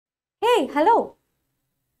Hey, hello.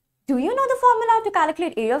 Do you know the formula to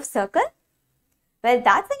calculate area of circle? Well,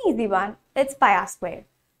 that's an easy one. It's pi r square.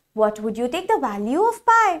 What would you take the value of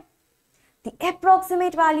pi? The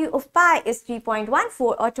approximate value of pi is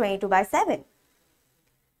 3.14 or 22 by 7.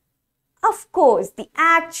 Of course, the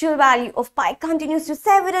actual value of pi continues to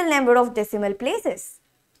several number of decimal places.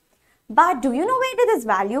 But do you know where did this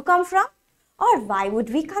value come from? Or why would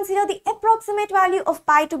we consider the approximate value of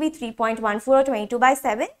pi to be 3.14 or 22 by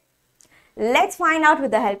 7? Let's find out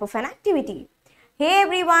with the help of an activity. Hey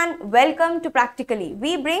everyone, welcome to Practically.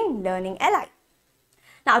 We bring learning alive.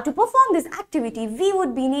 Now to perform this activity, we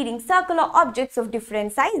would be needing circular objects of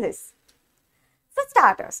different sizes. For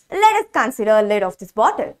starters, let us consider a lid of this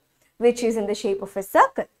bottle, which is in the shape of a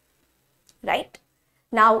circle, right?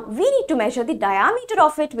 Now we need to measure the diameter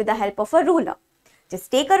of it with the help of a ruler. Just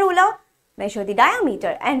take a ruler, measure the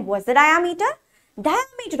diameter. And what's the diameter?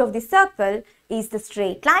 Diameter of the circle is the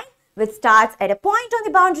straight line which starts at a point on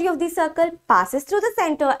the boundary of the circle, passes through the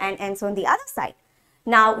center and ends on the other side.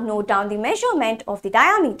 Now note down the measurement of the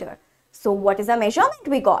diameter. So what is the measurement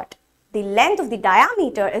we got? The length of the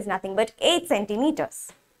diameter is nothing but 8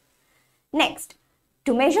 centimeters. Next,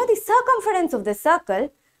 to measure the circumference of the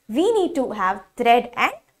circle, we need to have thread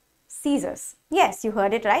and scissors. Yes, you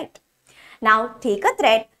heard it right. Now take a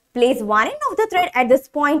thread, place one end of the thread at this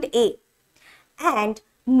point A and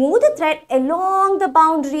move the thread along the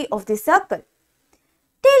boundary of the circle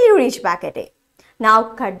till you reach back at A.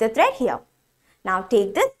 Now cut the thread here. Now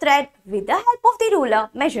take this thread with the help of the ruler,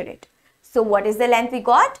 measure it. So what is the length we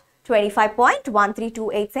got?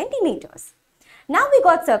 25.1328 centimeters. Now we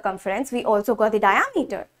got circumference, we also got the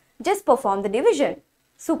diameter. Just perform the division.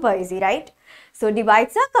 Super easy, right? So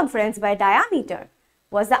divide circumference by diameter.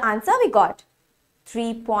 What's the answer we got?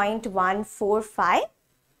 3.145.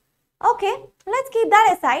 Okay, let's keep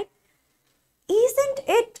that aside. Isn't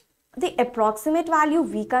it the approximate value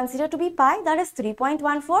we consider to be pi, that is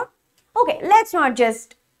 3.14? Okay, let's not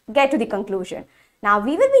just get to the conclusion. Now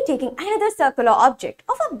we will be taking another circular object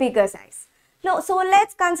of a bigger size. So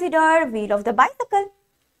let's consider wheel of the bicycle.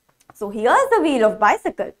 So here's the wheel of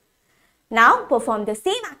bicycle. Now perform the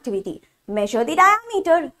same activity. Measure the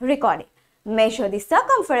diameter, record it. Measure the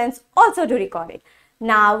circumference, also to record it.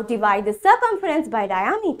 Now divide the circumference by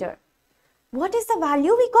diameter. What is the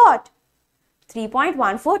value we got?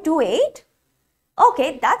 3.1428?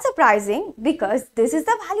 Okay, that's surprising because this is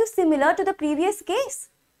the value similar to the previous case.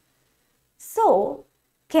 So,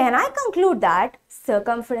 can I conclude that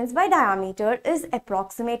circumference by diameter is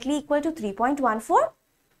approximately equal to 3.14?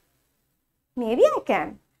 Maybe I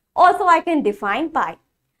can. Also, I can define pi.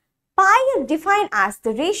 Pi is defined as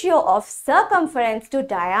the ratio of circumference to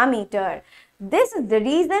diameter. This is the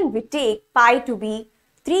reason we take pi to be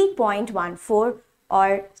 3.14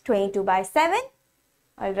 or 22 by 7.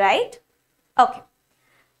 Alright? Okay.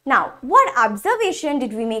 Now, what observation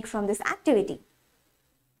did we make from this activity?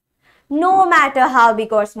 No matter how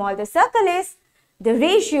big or small the circle is, the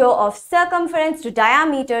ratio of circumference to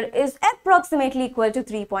diameter is approximately equal to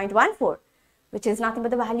 3.14, which is nothing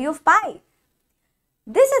but the value of pi.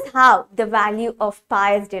 This is how the value of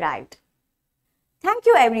pi is derived. Thank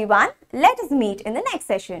you everyone. Let us meet in the next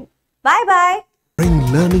session. Bye-bye. Bring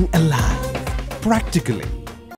learning alive, practically.